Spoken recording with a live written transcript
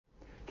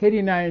Katie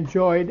and I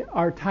enjoyed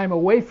our time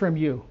away from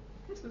you.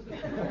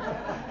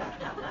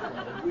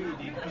 We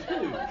did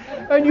too.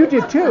 And you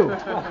did too.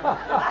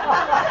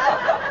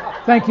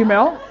 Thank you,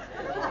 Mel.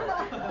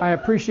 I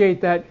appreciate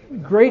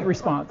that great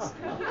response.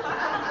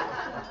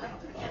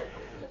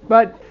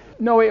 But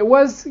no, it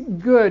was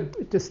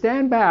good to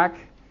stand back,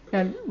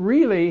 and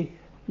really,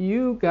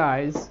 you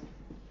guys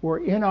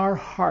were in our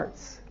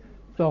hearts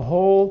the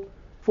whole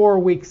 4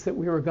 weeks that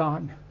we were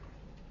gone.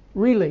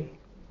 Really.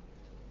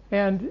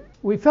 And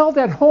we felt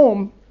at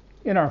home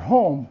in our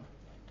home,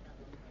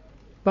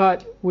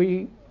 but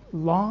we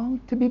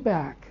longed to be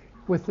back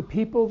with the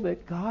people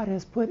that God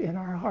has put in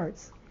our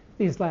hearts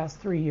these last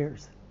 3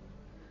 years.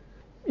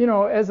 You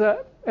know, as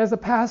a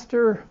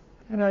pastor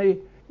and a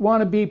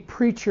wannabe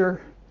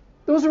preacher,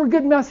 those were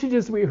good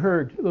messages we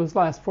heard those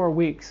last 4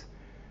 weeks.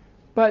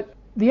 But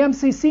the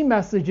MCC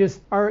messages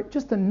are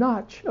just a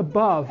notch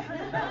above.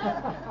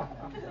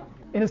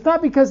 And it's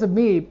not because of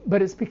me,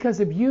 but it's because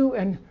of you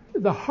and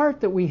the heart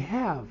that we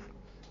have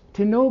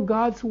to know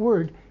God's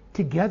Word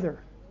together.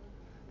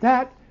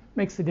 That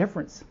makes a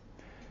difference.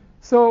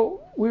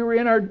 So we were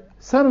in our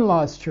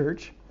son-in-law's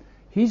church.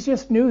 He's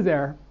just new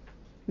there.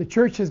 The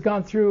church has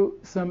gone through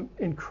some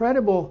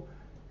incredible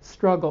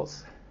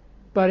struggles,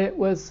 but it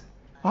was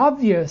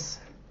obvious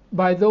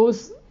by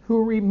those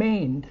who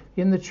remained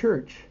in the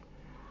church.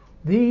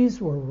 These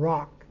were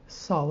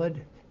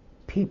rock-solid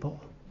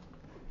people.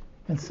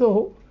 And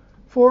so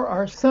for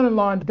our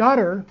son-in-law and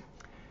daughter,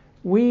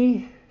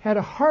 we had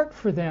a heart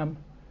for them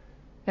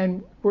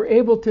and were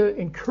able to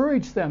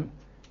encourage them.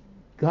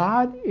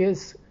 God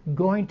is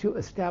going to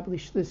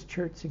establish this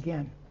church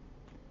again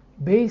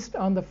based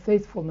on the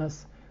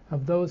faithfulness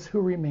of those who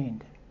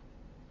remained.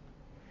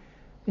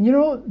 And you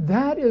know,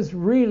 that is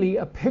really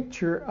a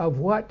picture of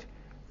what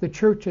the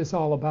church is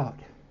all about,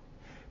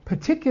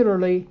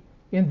 particularly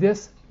in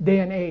this day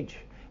and age.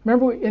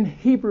 Remember in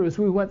Hebrews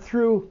we went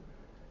through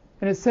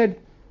and it said,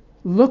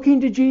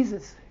 looking to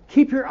Jesus,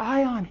 keep your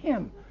eye on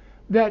him,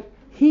 that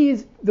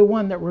he's the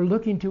one that we're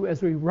looking to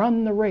as we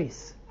run the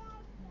race.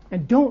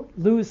 And don't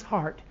lose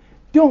heart.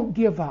 Don't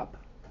give up.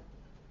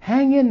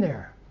 Hang in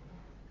there.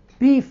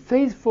 Be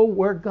faithful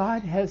where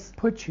God has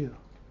put you.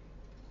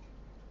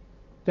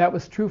 That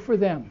was true for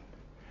them.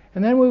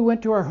 And then we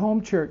went to our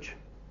home church.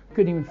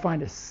 Couldn't even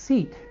find a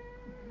seat.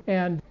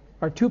 And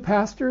our two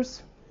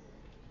pastors,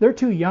 they're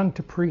too young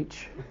to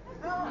preach.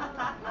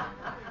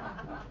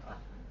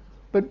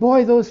 But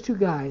boy, those two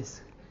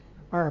guys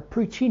are a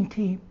preaching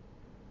team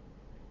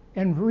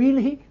and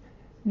really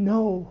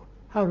know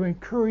how to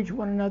encourage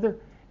one another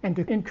and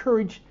to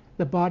encourage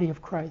the body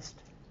of Christ.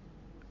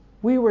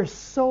 We were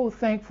so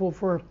thankful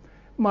for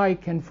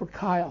Mike and for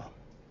Kyle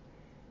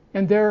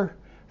and their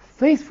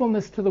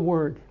faithfulness to the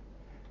Word,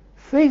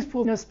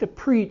 faithfulness to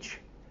preach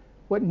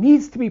what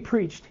needs to be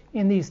preached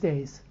in these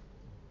days.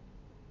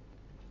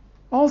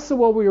 Also,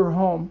 while we were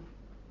home,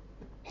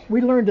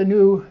 we learned a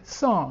new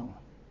song.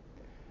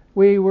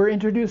 We were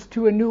introduced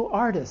to a new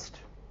artist.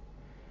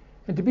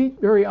 And to be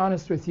very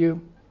honest with you,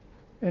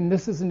 and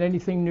this isn't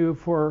anything new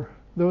for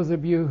those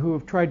of you who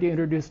have tried to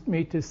introduce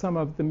me to some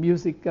of the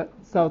music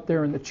that's out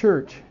there in the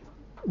church,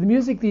 the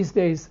music these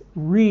days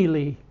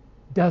really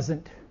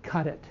doesn't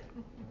cut it.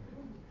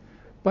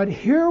 But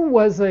here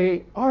was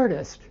an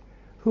artist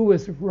who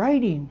was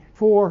writing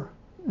for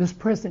this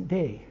present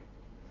day.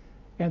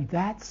 And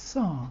that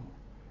song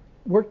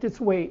worked its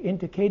way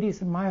into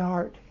Katie's and my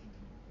heart.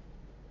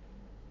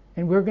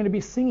 And we're going to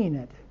be singing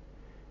it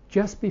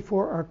just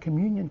before our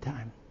communion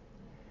time.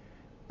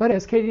 But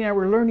as Katie and I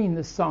were learning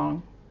this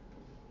song,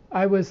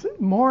 I was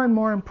more and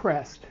more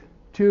impressed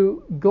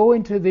to go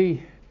into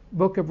the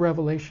book of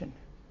Revelation.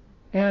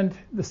 And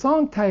the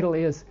song title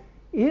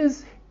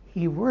is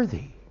He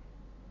Worthy?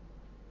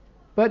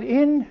 But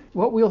in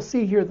what we'll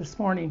see here this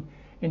morning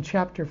in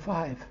chapter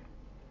 5,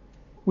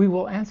 we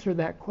will answer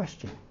that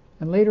question.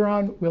 And later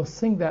on, we'll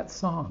sing that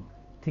song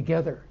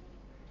together.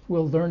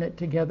 We'll learn it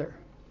together.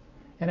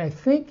 And I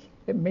think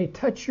it may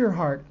touch your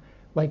heart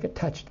like it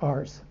touched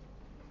ours.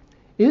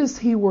 Is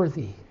he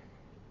worthy?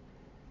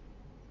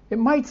 It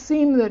might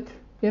seem that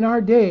in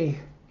our day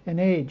and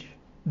age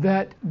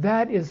that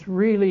is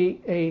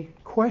really a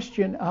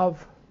question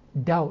of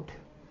doubt.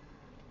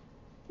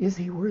 Is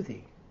he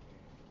worthy?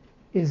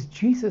 Is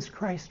Jesus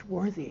Christ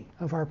worthy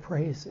of our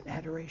praise and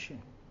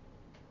adoration?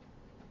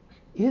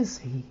 Is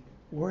he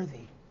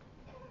worthy?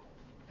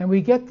 And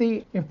we get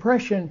the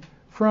impression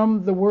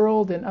from the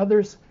world and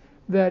others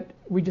that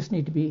we just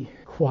need to be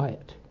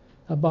quiet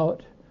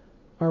about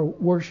our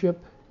worship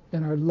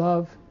and our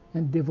love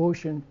and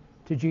devotion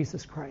to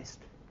Jesus Christ.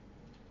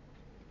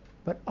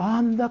 But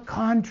on the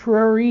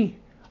contrary,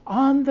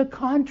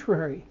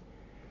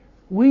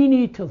 we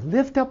need to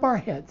lift up our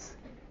heads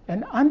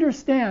and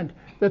understand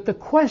that the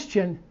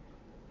question,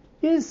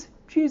 is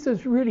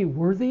Jesus really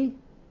worthy?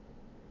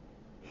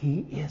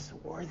 He is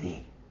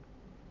worthy.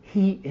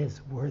 He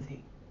is worthy.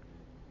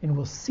 And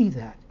we'll see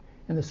that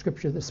in the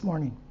scripture this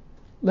morning.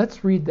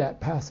 Let's read that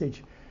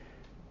passage,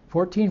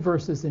 14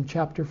 verses in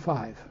chapter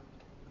 5.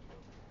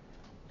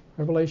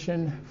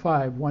 Revelation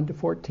 5, 1 to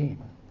 14.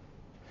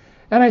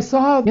 And I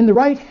saw in the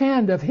right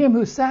hand of him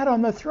who sat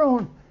on the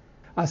throne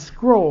a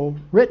scroll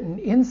written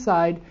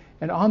inside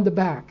and on the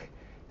back,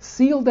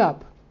 sealed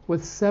up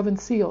with 7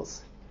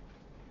 seals.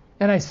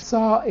 And I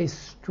saw a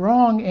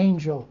strong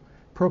angel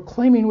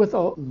proclaiming with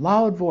a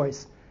loud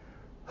voice,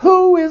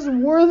 "Who is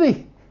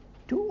worthy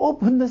to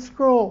open the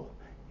scroll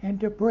and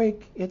to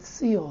break its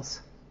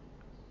seals?"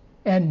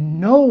 And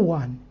no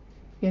one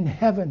in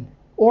heaven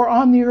or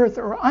on the earth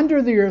or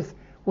under the earth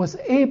was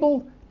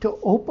able to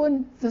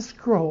open the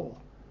scroll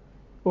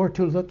or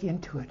to look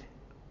into it.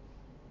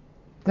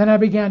 Then I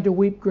began to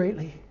weep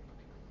greatly,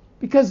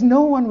 because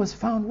no one was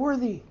found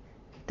worthy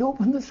to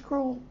open the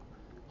scroll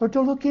or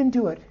to look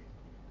into it.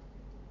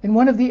 And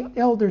one of the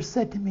elders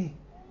said to me,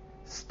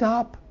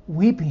 "Stop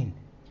weeping.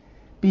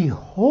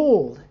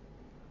 Behold,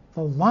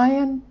 the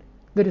Lion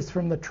that is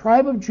from the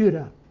tribe of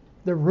Judah,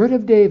 the Root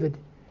of David,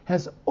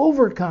 has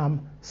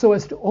overcome so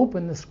as to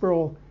open the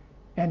scroll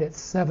and its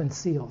 7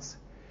 seals."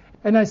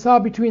 And I saw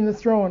between the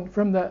throne,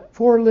 from the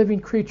 4 living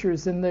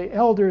creatures and the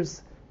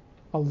elders,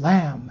 a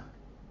lamb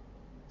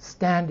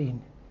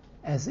standing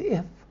as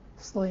if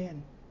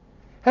slain,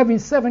 having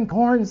 7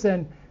 horns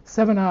and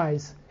 7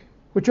 eyes,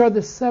 which are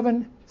the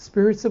 7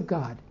 spirits of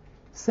God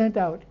sent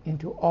out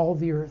into all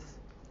the earth.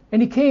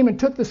 And he came and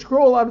took the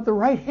scroll out of the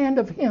right hand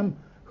of him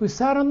who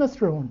sat on the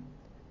throne.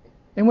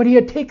 And when he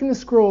had taken the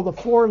scroll, the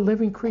 4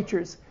 living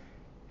creatures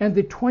and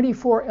the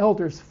 24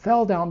 elders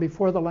fell down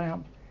before the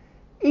Lamb,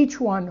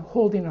 each one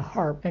holding a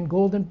harp and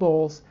golden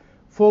bowls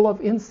full of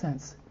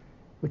incense,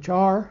 which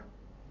are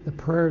the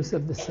prayers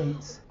of the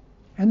saints.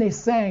 And they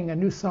sang a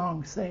new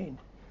song, saying,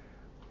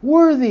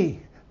 "Worthy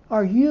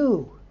are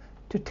you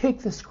to take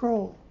the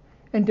scroll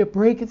and to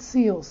break its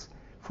seals,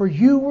 for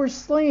you were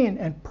slain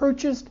and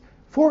purchased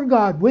for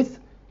God with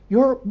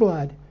your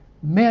blood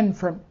men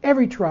from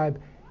every tribe,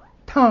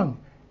 tongue,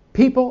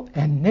 people,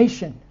 and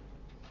nation.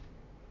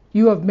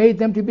 You have made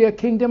them to be a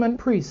kingdom and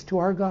priests to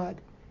our God,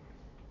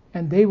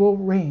 and they will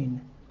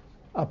reign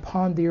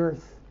upon the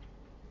earth."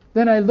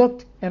 Then I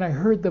looked, and I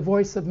heard the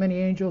voice of many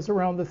angels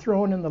around the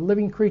throne and the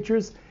living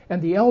creatures and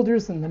the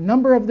elders, and the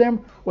number of them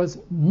was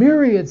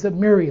myriads of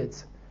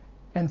myriads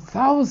and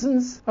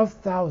thousands of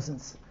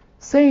thousands,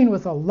 saying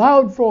with a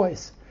loud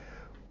voice,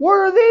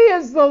 "Worthy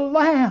is the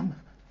Lamb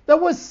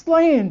that was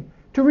slain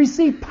to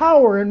receive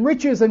power and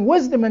riches and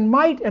wisdom and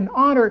might and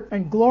honor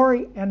and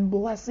glory and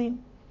blessing."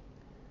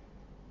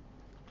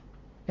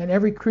 And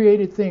every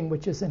created thing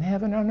which is in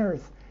heaven and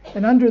earth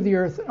and under the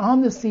earth and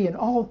on the sea and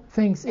all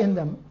things in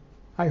them,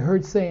 I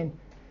heard saying,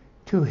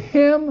 "To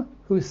him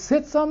who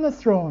sits on the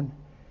throne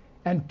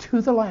and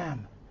to the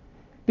Lamb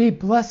be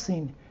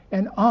blessing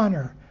and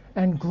honor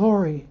and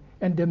glory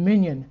and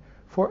dominion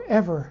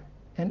forever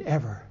and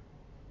ever."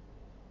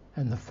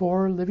 And the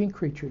 4 living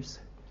creatures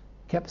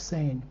kept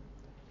saying,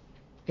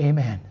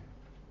 "Amen.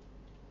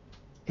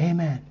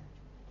 Amen.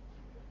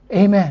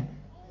 Amen.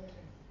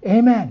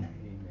 Amen.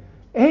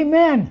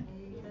 Amen.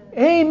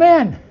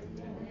 Amen."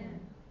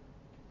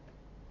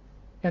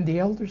 And the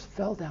elders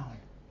fell down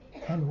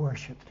and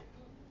worshiped.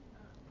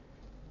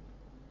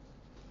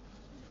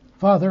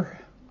 Father,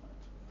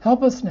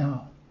 help us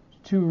now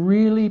to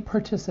really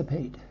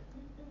participate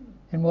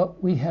in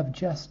what we have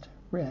just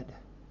read.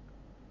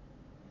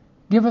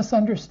 Give us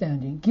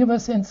understanding, give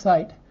us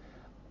insight,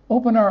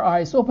 open our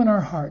eyes, open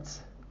our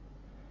hearts,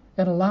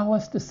 and allow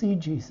us to see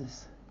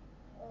Jesus,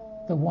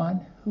 the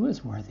one who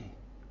is worthy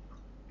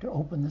to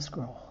open the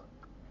scroll,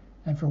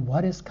 and for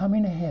what is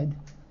coming ahead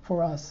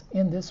for us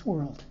in this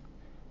world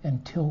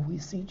until we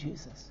see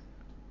Jesus.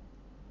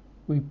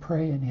 We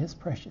pray in his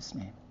precious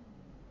name.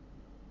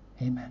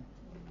 Amen.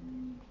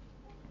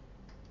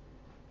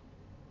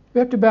 We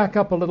have to back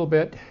up a little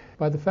bit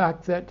by the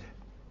fact that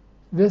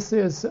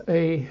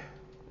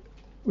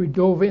we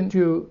dove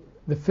into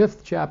the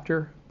 5th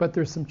chapter, but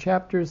there's some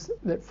chapters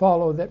that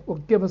follow that will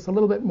give us a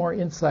little bit more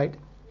insight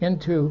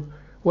into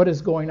what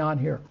is going on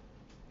here.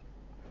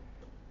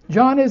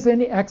 John is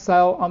in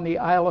exile on the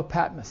Isle of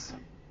Patmos.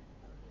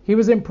 He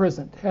was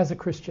imprisoned as a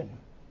Christian.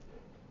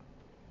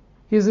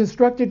 He is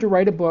instructed to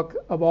write a book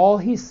of all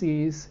he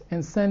sees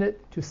and send it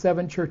to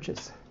 7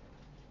 churches.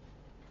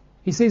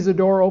 He sees a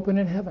door open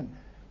in heaven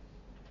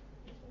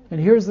and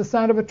hears the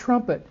sound of a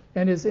trumpet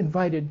and is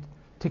invited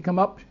to come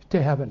up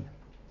to heaven.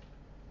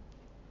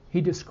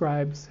 He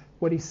describes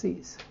what he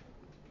sees.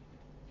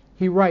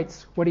 He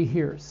writes what he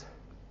hears.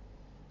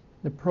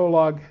 The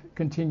prologue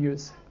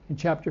continues in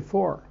chapter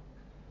 4.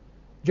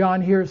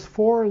 John hears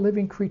 4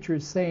 living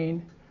creatures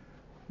saying,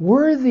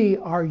 "Worthy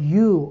are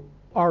you,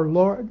 our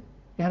Lord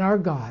and our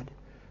God,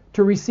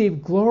 to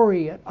receive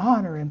glory and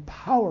honor and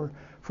power,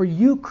 for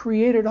you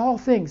created all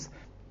things,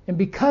 and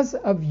because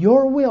of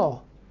your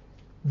will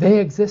they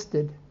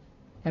existed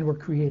and were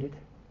created."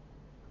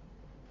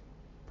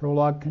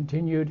 Prologue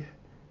continued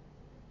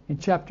in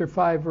chapter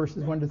 5,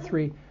 verses 1 to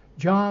 3.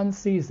 John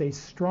sees a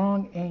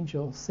strong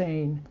angel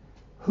saying,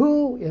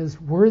 "Who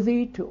is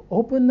worthy to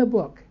open the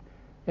book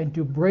and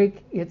to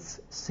break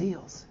its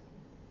seals?"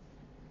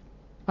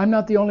 I'm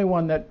not the only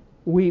one that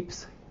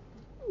weeps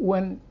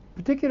when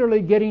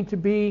particularly getting to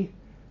be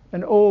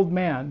an old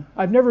man.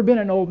 I've never been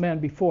an old man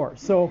before,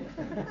 so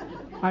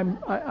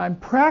I'm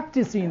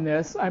practicing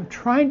this. I'm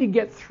trying to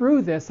get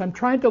through this. I'm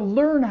trying to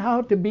learn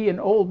how to be an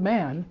old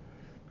man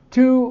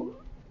to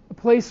a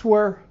place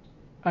where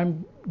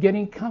I'm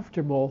getting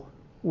comfortable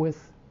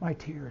with my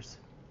tears.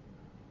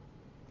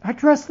 I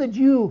trust that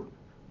you,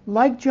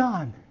 like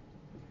John,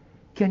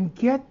 can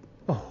get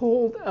a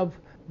hold of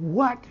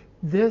what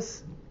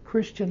this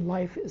Christian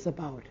life is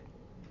about.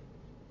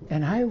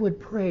 And I would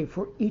pray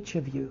for each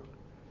of you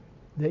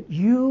that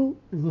you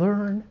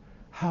learn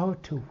how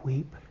to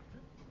weep,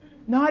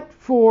 not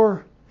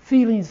for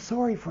feeling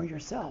sorry for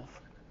yourself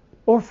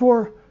or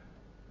for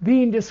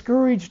being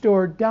discouraged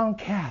or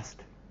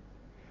downcast,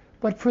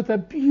 but for the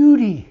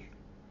beauty,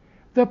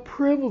 the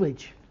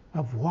privilege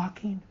of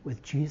walking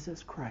with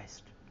Jesus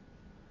Christ.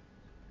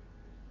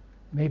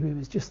 Maybe it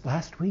was just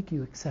last week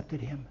you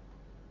accepted him.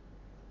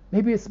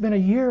 Maybe it's been a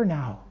year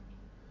now.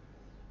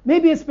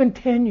 Maybe it's been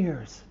 10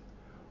 years.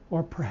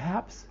 Or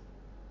perhaps,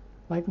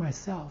 like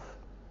myself,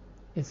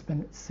 it's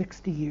been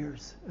 60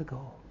 years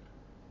ago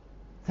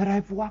that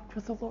I've walked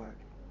with the Lord.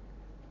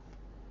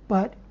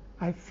 But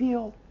I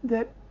feel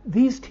that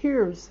these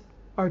tears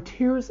are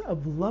tears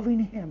of loving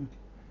him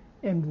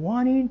and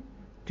wanting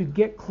to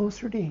get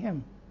closer to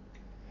him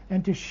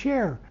and to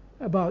share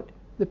about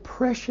the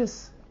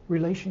precious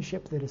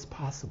relationship that is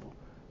possible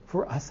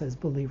for us as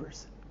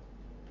believers.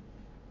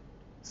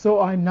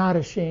 So I'm not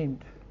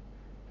ashamed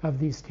of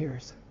these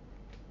tears.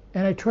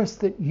 And I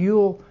trust that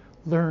you'll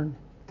learn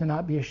to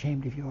not be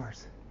ashamed of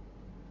yours.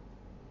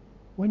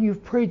 When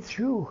you've prayed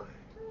through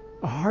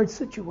a hard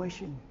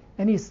situation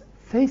and he's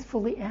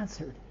faithfully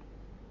answered,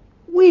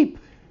 weep,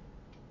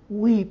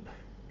 weep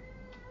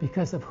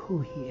because of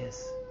who he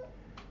is,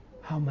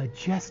 how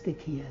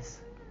majestic he is,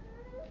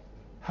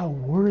 how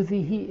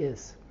worthy he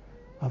is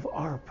of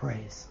our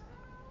praise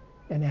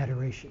and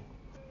adoration.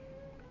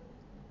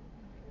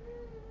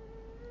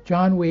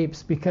 John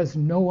weeps because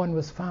no one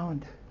was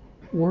found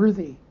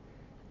worthy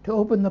to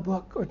open the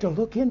book or to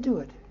look into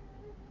it,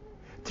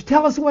 to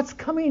tell us what's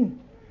coming,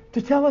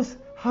 to tell us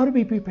how to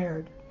be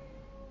prepared,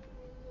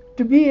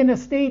 to be in a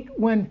state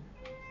when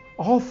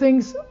all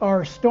things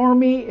are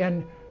stormy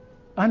and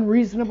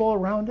unreasonable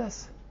around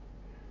us,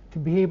 to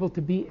be able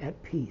to be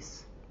at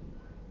peace.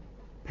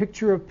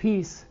 Picture of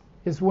peace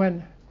is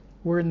when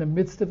we're in the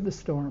midst of the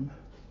storm,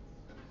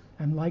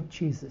 and like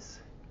Jesus,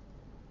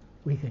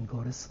 we can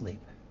go to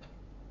sleep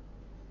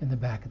in the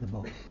back of the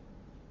boat.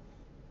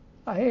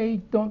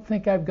 I don't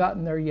think I've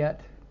gotten there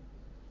yet,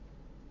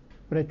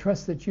 but I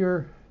trust that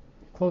you're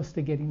close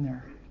to getting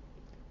there.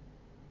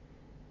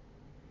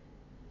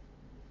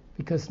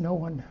 Because no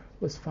one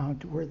was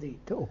found worthy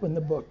to open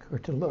the book or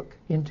to look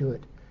into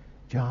it.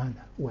 John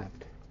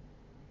wept.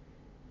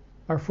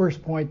 Our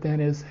first point then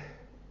is,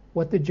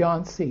 what did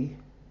John see?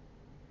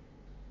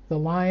 The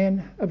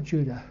Lion of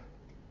Judah,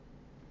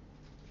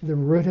 the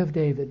Root of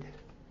David,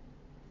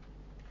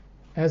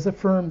 as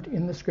affirmed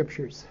in the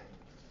Scriptures.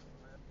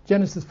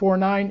 Genesis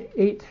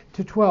 4:9,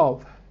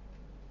 8-12.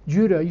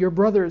 Judah, your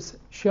brothers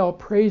shall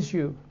praise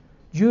you.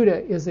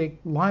 Judah is a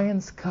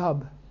lion's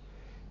cub.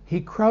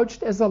 He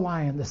crouched as a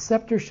lion. The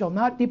scepter shall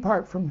not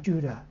depart from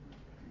Judah,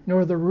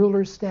 nor the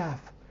ruler's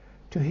staff.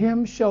 To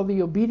him shall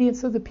the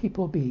obedience of the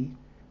people be,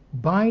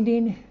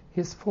 binding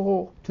his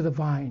foal to the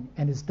vine,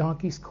 and his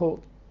donkey's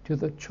colt to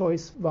the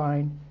choice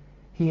vine.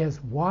 He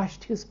has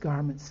washed his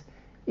garments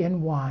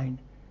in wine,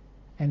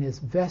 and his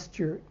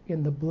vesture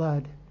in the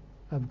blood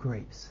of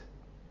grapes.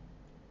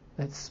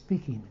 That's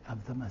speaking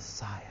of the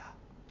Messiah,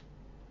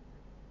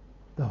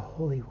 the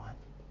Holy One,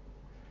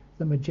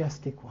 the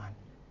Majestic One,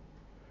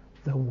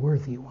 the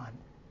Worthy One.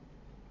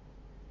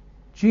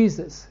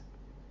 Jesus,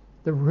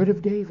 the Root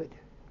of David,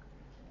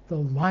 the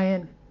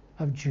Lion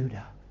of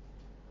Judah.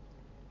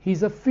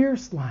 He's a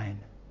fierce lion.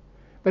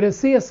 But as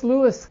C.S.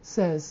 Lewis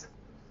says,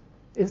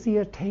 is he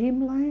a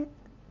tame lion?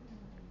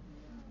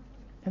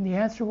 And the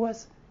answer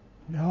was,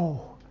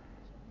 no,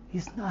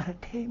 he's not a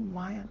tame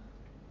lion.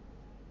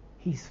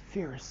 He's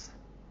fierce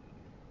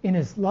in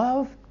his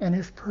love and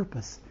his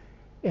purpose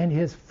and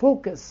his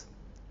focus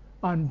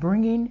on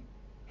bringing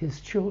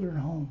his children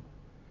home,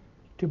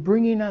 to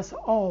bringing us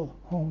all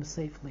home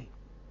safely.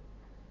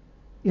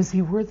 Is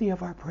he worthy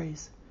of our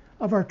praise,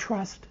 of our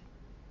trust,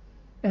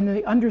 and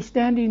the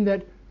understanding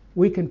that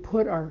we can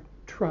put our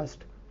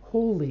trust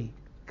wholly,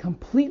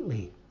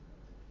 completely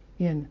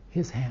in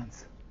his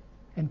hands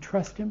and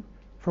trust him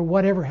for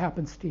whatever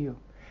happens to you?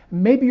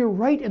 Maybe you're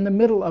right in the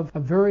middle of a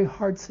very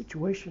hard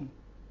situation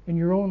in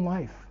your own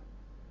life,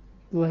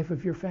 the life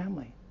of your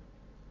family,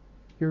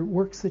 your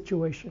work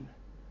situation,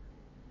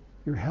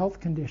 your health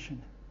condition.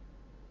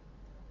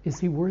 Is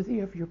he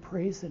worthy of your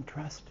praise and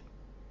trust?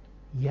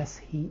 Yes,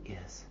 he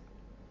is.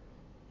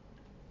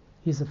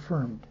 He's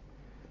affirmed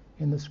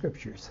in the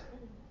Scriptures.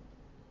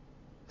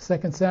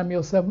 2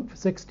 Samuel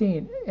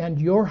 7:16,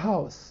 and your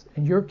house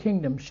and your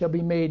kingdom shall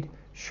be made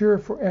sure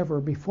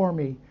forever before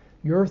me.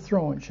 Your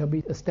throne shall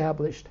be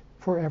established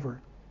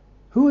forever.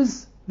 Who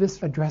is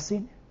this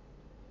addressing?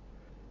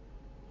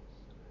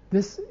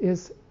 This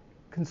is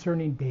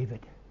concerning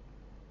David.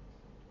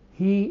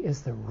 He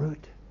is the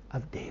root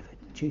of David,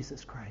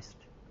 Jesus Christ.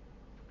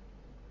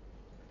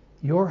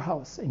 Your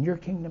house and your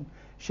kingdom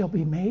shall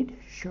be made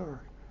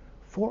sure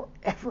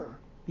forever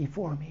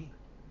before me.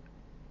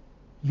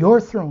 Your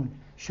throne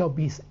shall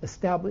be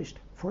established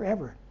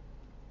forever.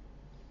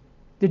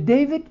 Did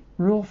David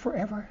rule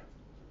forever?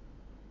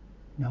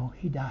 No,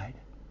 he died.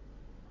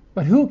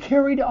 But who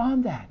carried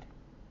on that?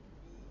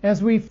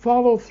 As we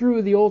follow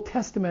through the Old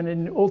Testament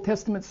and Old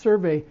Testament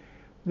survey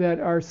that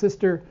our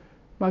sister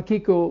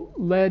Makiko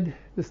led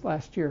this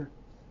last year,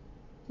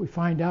 we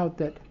find out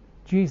that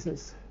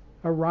Jesus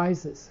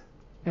arises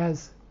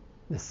as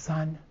the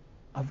Son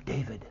of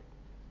David,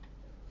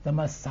 the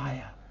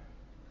Messiah,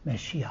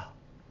 Messiah.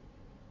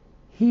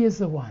 He is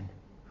the one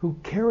who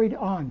carried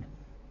on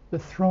the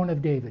throne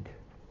of David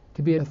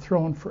to be a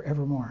throne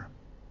forevermore.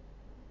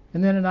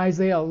 And then in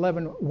Isaiah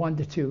 11,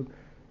 1-2,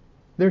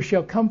 there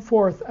shall come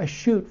forth a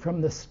shoot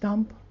from the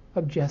stump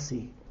of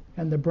Jesse,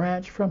 and the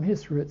branch from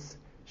his roots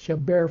shall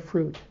bear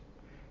fruit.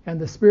 And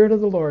the Spirit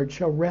of the Lord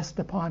shall rest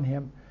upon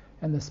him,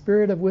 and the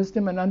Spirit of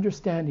wisdom and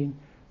understanding,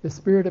 the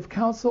Spirit of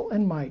counsel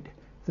and might,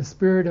 the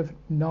Spirit of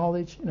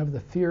knowledge and of the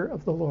fear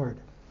of the Lord.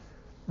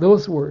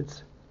 Those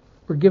words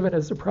were given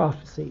as a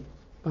prophecy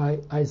by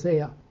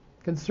Isaiah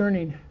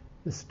concerning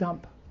the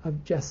stump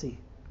of Jesse.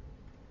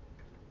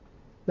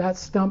 That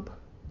stump,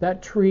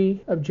 that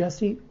tree of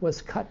Jesse,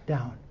 was cut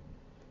down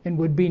and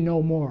would be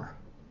no more,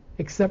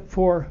 except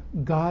for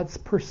God's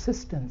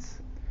persistence,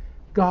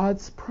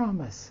 God's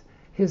promise,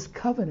 his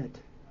covenant.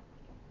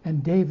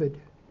 And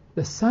David,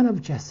 the son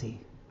of Jesse,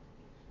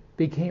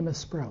 became a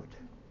sprout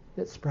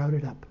that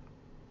sprouted up.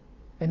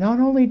 And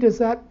not only does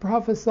that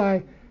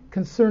prophesy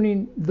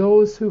concerning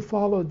those who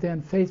followed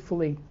then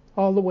faithfully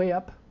all the way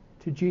up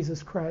to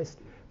Jesus Christ,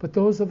 but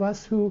those of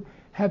us who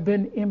have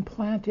been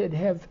implanted,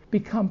 have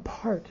become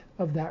part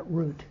of that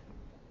root.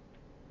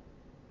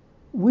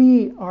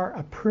 We are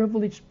a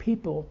privileged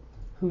people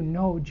who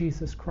know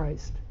Jesus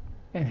Christ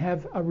and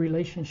have a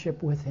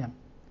relationship with him.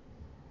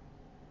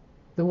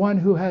 The one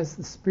who has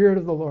the Spirit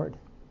of the Lord,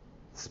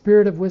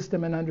 Spirit of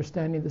wisdom and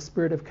understanding, the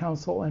Spirit of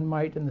counsel and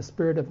might, and the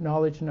Spirit of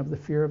knowledge and of the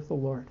fear of the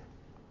Lord.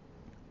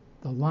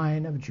 The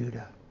Lion of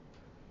Judah,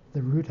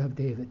 the root of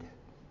David.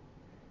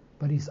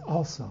 But he's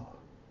also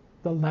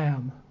the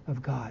Lamb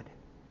of God.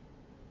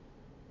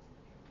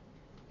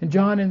 And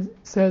John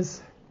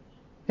says,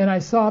 and I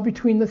saw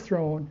between the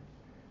throne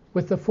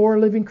with the 4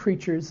 living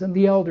creatures and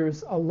the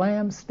elders a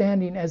lamb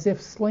standing as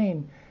if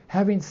slain,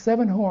 having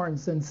 7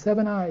 horns and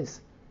 7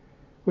 eyes,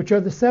 which are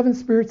the 7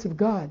 spirits of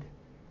God,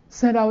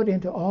 sent out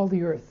into all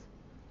the earth.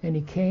 And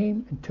he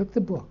came and took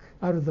the book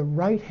out of the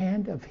right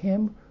hand of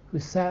him who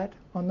sat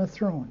on the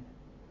throne.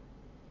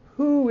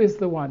 Who is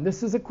the one?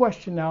 This is a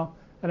question now,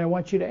 and I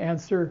want you to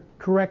answer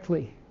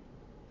correctly.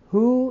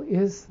 Who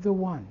is the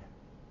one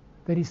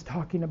that he's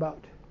talking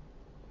about?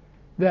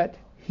 That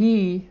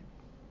he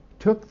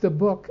took the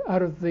book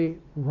out of the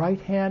right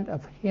hand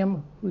of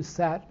him who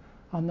sat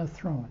on the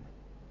throne.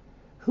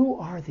 Who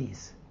are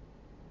these?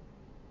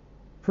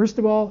 First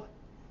of all,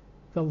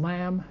 the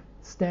lamb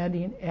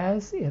standing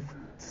as if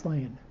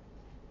slain.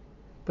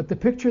 But the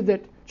picture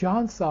that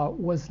John saw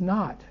was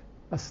not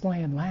a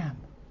slain lamb,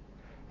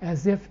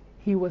 as if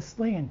he was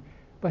slain,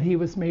 but he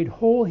was made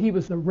whole. He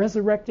was the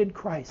resurrected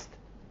Christ.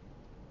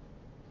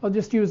 I'll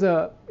just use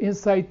an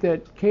insight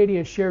that Katie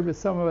has shared with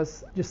some of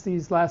us just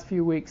these last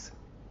few weeks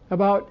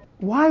about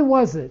why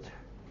was it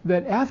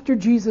that after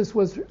Jesus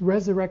was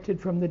resurrected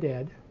from the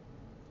dead,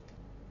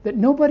 that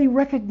nobody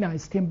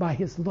recognized him by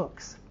his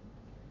looks.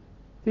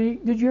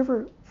 Did you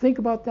ever think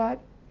about that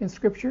in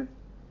Scripture?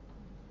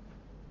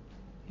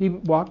 He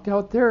walked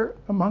out there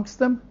amongst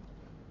them,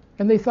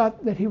 and they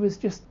thought that he was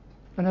just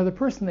another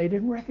person. They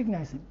didn't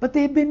recognize him. But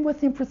they had been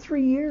with him for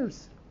 3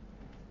 years,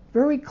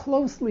 very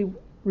closely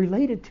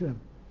related to him.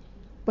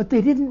 But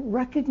they didn't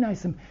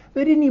recognize him.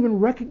 They didn't even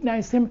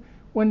recognize him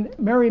when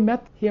Mary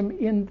met him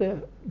in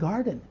the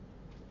garden.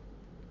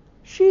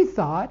 She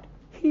thought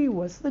he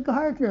was the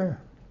gardener.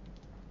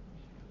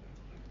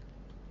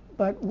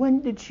 But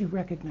when did she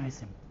recognize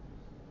him?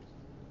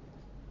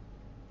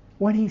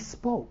 When he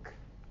spoke,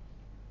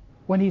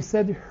 when he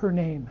said her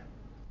name.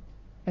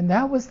 And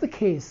that was the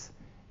case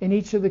in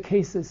each of the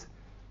cases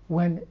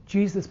when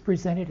Jesus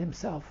presented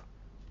himself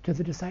to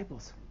the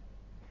disciples.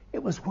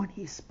 It was when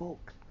he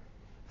spoke.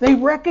 They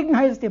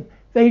recognized him.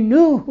 They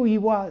knew who he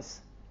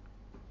was.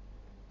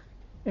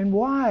 And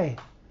why?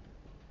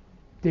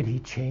 Did he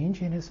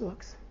change in his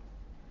looks?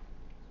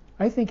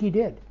 I think he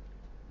did.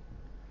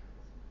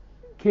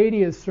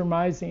 Katie is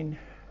surmising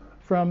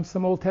from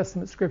some Old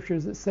Testament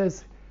scriptures that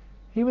says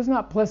he was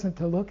not pleasant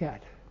to look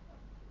at.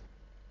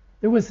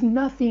 There was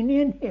nothing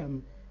in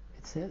him,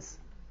 it says,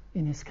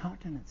 in his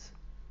countenance.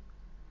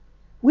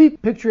 We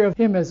picture of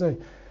him as a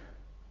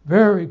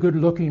very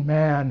good-looking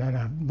man and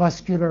a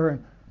muscular,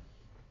 and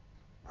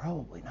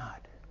probably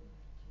not.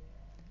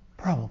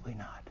 Probably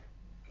not.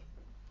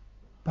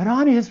 But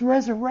on his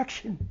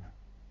resurrection,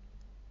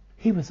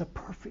 he was a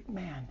perfect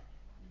man.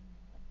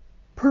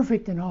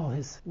 Perfect in all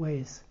his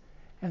ways.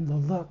 And the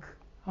look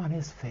on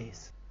his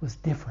face was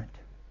different.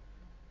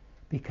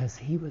 because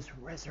he was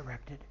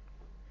resurrected.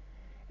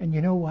 And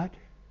you know what?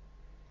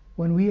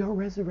 When we are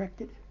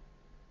resurrected,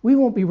 we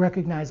won't be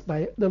recognized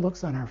by the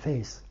looks on our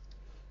face.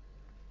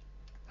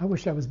 I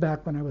wish I was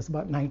back when I was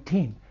about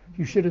 19.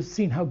 You should have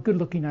seen how good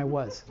looking I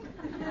was.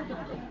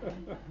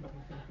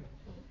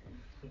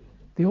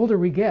 The older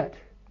we get,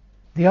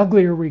 the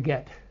uglier we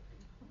get.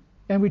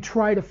 And we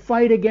try to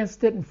fight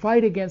against it,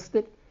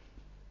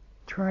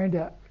 trying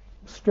to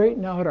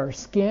straighten out our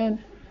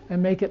skin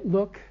and make it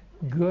look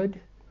good.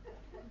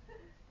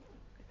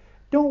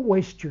 Don't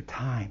waste your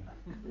time.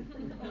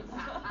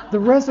 The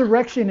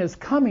resurrection is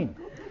coming.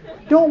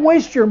 Don't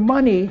waste your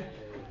money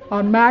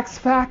on Max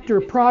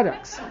Factor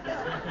products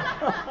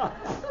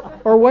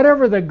or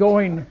whatever the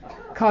going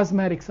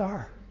cosmetics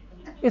are.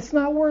 It's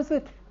not worth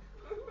it.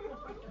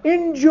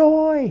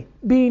 Enjoy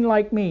being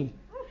like me.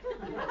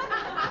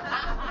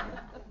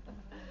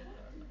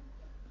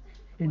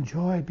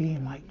 Enjoy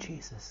being like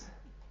Jesus.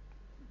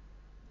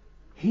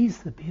 He's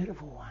the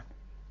beautiful one.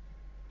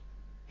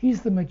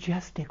 He's the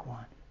majestic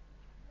one.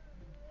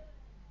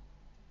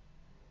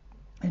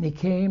 And he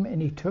came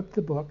and he took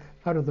the book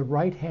out of the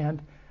right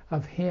hand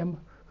of him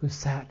who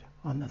sat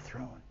on the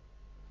throne.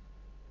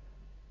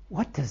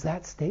 What does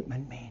that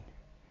statement mean?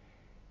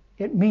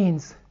 It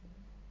means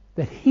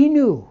that he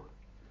knew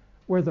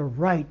where the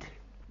right,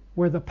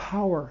 where the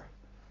power,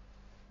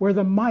 where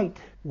the might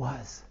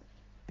was,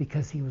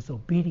 because he was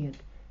obedient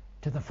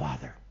to the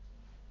Father.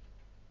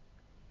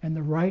 And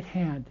the right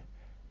hand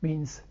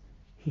means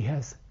he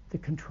has the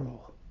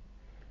control.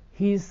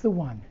 He's the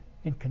one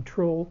in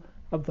control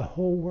of the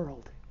whole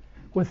world,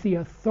 with the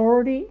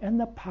authority and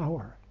the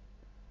power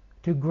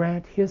to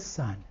grant his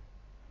Son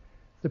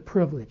the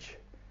privilege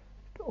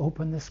to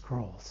open the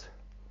scrolls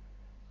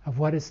of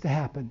what is to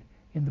happen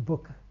in the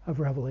book of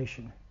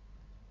Revelation.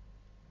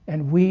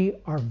 And we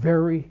are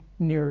very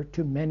near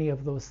to many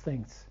of those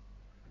things.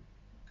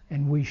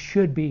 And we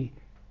should be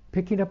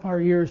picking up our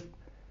ears,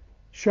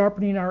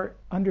 sharpening our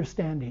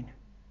understanding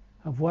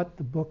of what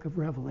the book of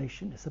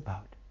Revelation is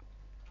about.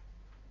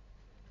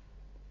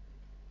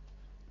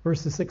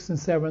 Verses 6 and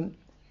 7,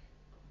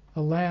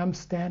 a lamb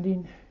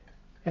standing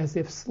as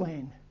if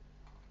slain,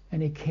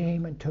 and he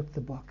came and took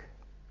the book.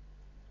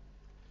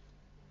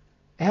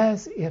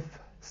 As if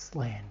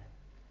slain.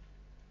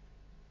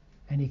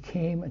 And he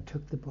came and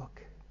took the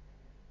book.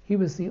 He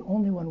was the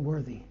only one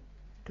worthy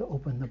to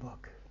open the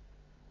book,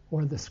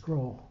 or the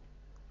scroll,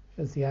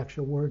 as the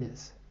actual word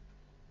is.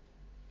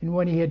 And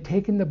when he had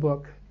taken the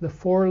book, the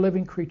 4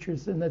 living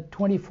creatures and the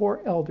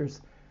 24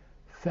 elders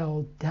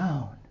fell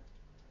down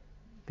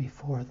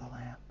before the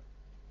Lamb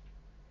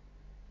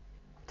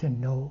to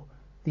know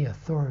the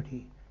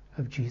authority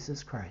of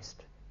Jesus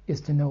Christ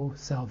is to know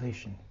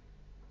salvation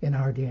in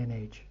our day and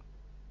age.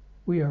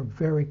 We are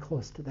very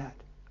close to that.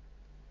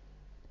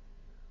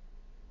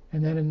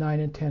 And then in 9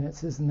 and 10 it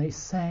says, and they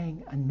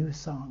sang a new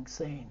song,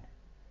 saying,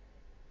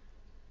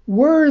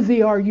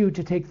 worthy are you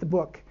to take the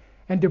book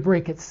and to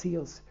break its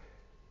seals.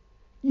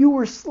 You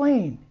were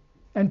slain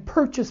and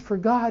purchased for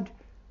God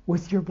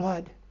with your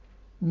blood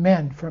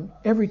men from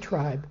every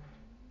tribe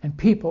and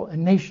people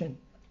and nation.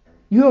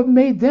 You have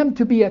made them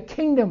to be a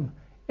kingdom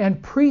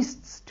and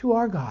priests to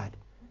our God,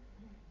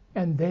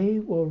 and they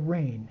will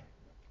reign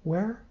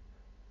where?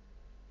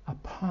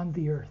 Upon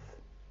the earth.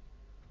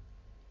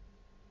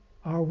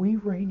 Are we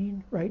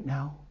reigning right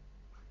now?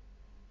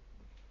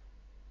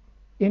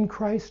 In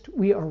Christ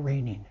we are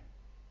reigning.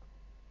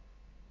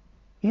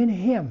 In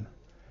him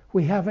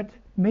we haven't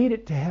made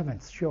it to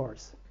heaven's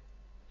shores,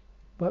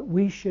 but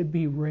we should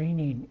be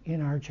reigning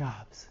in our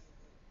jobs,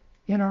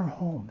 in our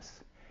homes,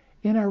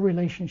 in our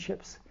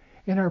relationships,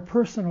 in our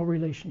personal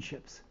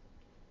relationships.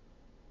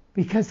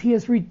 Because he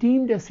has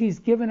redeemed us, he's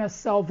given us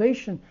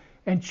salvation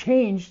and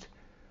changed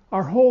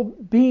our whole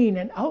being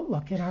and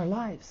outlook in our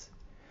lives.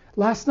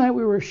 Last night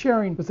we were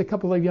sharing with a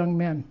couple of young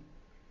men,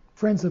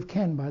 friends of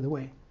Ken, by the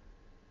way.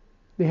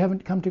 They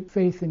haven't come to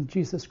faith in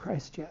Jesus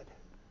Christ yet.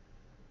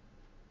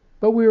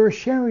 But we were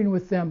sharing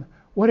with them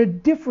what a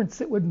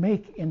difference it would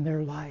make in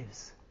their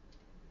lives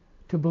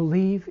to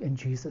believe in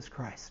Jesus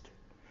Christ,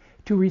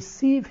 to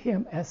receive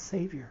him as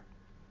Savior.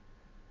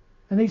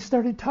 And they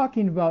started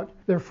talking about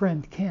their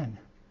friend Ken,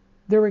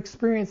 their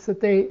experience that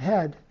they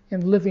had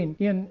in living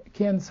in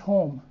Ken's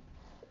home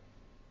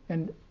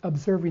and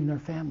observing their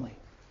family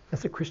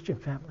as a Christian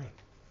family.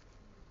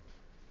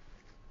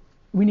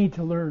 We need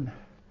to learn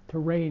to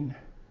reign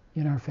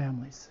in our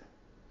families,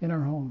 in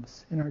our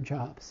homes, in our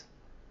jobs,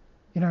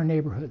 in our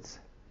neighborhoods,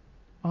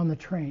 on the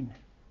train,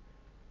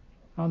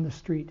 on the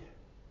street.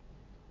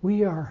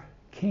 We are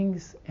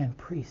kings and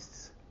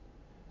priests,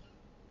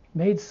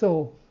 made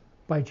so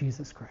by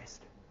Jesus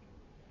Christ.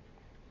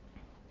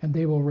 And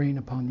they will reign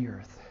upon the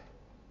earth.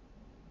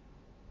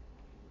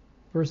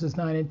 Verses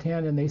 9 and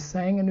 10, and they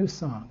sang a new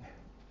song.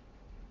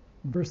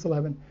 Verse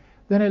 11,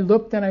 then I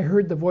looked and I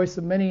heard the voice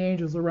of many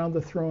angels around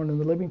the throne and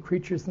the living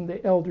creatures and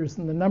the elders,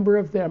 and the number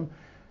of them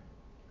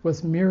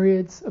was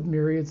myriads of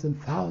myriads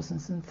and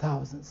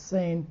thousands,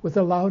 saying with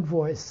a loud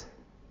voice,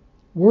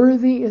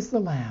 worthy is the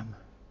Lamb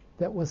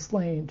that was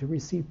slain to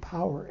receive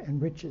power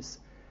and riches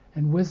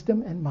and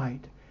wisdom and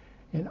might,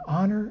 and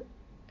honor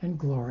and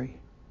glory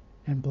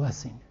and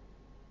blessing.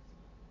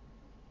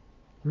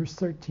 Verse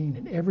 13,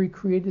 and every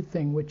created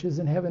thing which is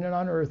in heaven and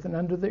on earth and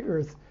under the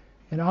earth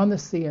and on the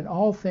sea and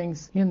all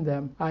things in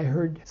them, I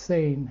heard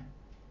saying.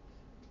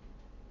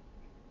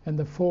 And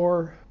the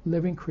 4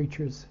 living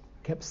creatures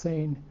kept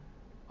saying,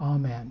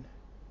 Amen.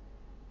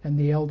 And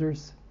the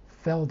elders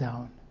fell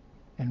down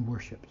and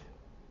worshipped.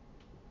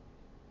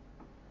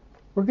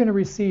 We're going to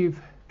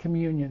receive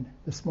communion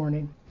this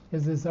morning,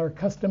 as is our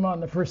custom on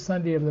the first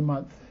Sunday of the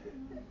month.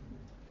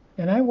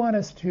 And I want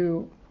us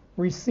to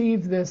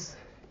receive this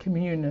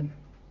communion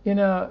in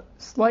a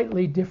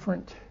slightly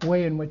different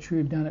way in which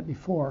we've done it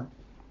before.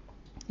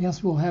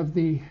 Yes, we'll have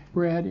the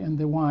bread and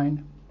the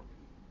wine,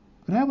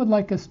 but I would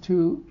like us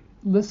to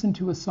listen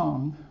to a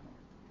song.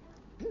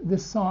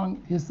 This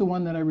song is the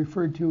one that I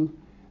referred to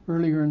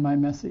earlier in my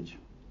message,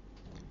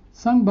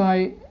 sung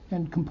by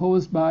and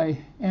composed by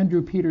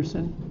Andrew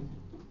Peterson,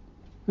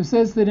 who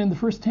says that in the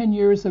first 10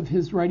 years of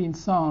his writing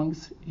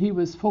songs, he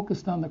was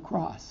focused on the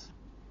cross.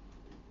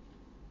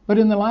 But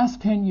in the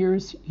last 10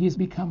 years, he's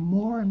become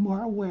more and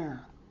more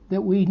aware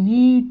that we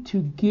need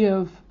to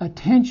give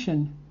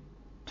attention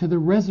to the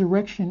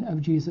resurrection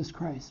of Jesus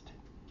Christ.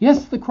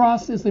 Yes, the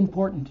cross is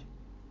important.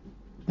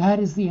 That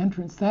is the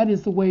entrance. That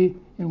is the way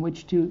in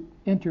which to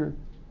enter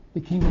the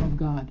kingdom of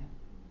God.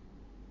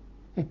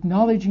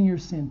 Acknowledging your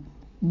sin,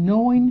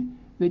 knowing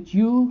that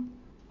you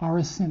are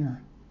a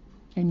sinner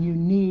and you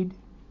need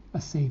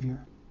a Savior.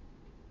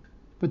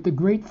 But the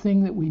great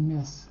thing that we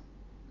miss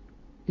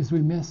is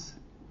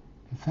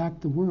in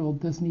fact, the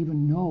world doesn't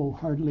even know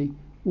hardly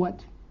what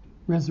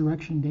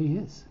Resurrection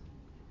Day is.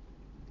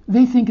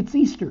 They think it's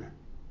Easter.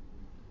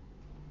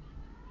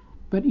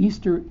 But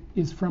Easter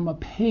is from a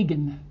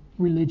pagan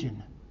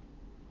religion.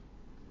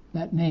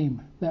 That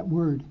name, that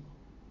word,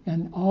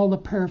 and all the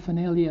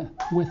paraphernalia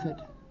with it.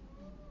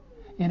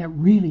 And it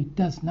really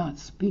does not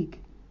speak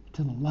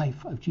to the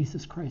life of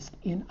Jesus Christ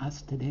in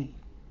us today.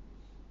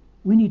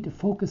 We need to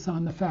focus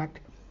on the fact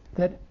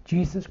that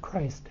Jesus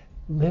Christ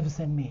lives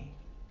in me.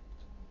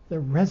 The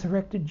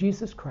resurrected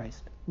Jesus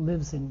Christ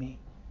lives in me.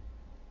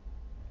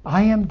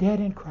 I am dead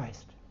in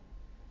Christ.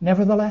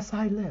 Nevertheless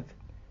I live.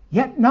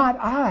 Yet not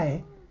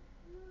I,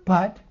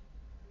 but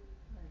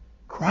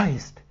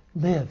Christ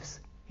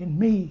lives in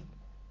me.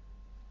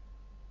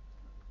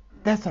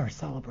 That's our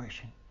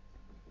celebration.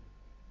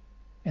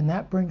 And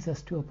that brings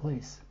us to a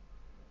place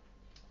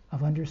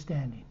of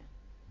understanding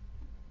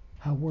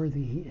how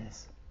worthy He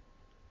is.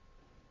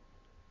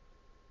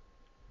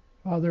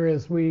 Father,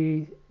 as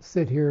we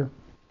sit here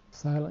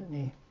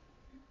silently,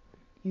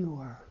 You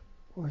are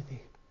worthy.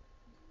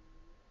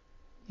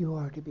 You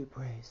are to be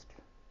praised.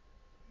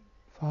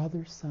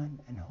 Father, Son,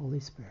 and Holy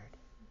Spirit,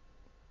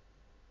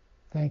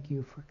 thank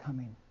You for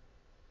coming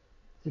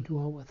to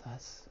dwell with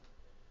us,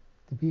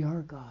 to be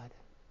our God,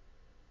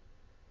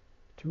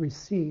 to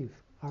receive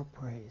our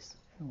praise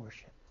and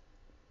worship.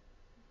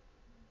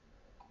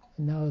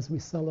 And now as we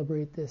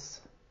celebrate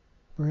this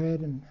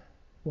bread and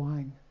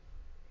wine,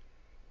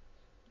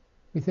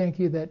 we thank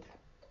You that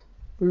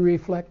we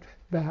reflect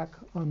back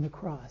on the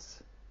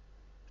cross.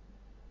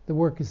 The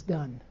work is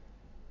done.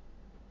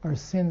 Our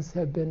sins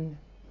have been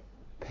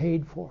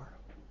paid for.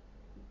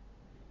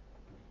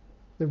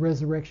 The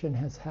resurrection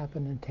has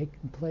happened and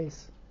taken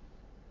place.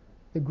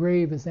 The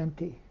grave is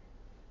empty.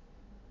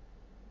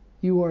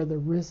 You are the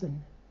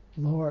risen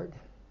Lord,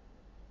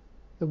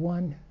 the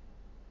one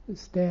who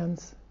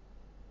stands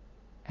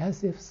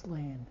as if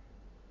slain.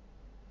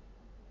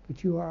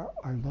 But You are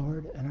our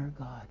Lord and our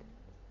God.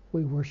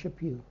 We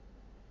worship You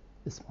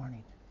this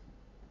morning.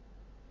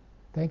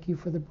 Thank You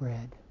for the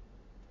bread.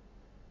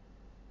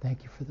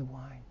 Thank You for the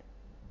wine.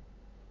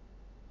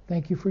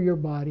 Thank You for Your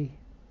body.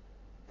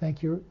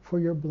 Thank You for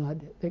Your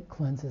blood that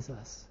cleanses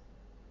us.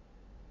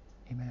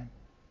 Amen.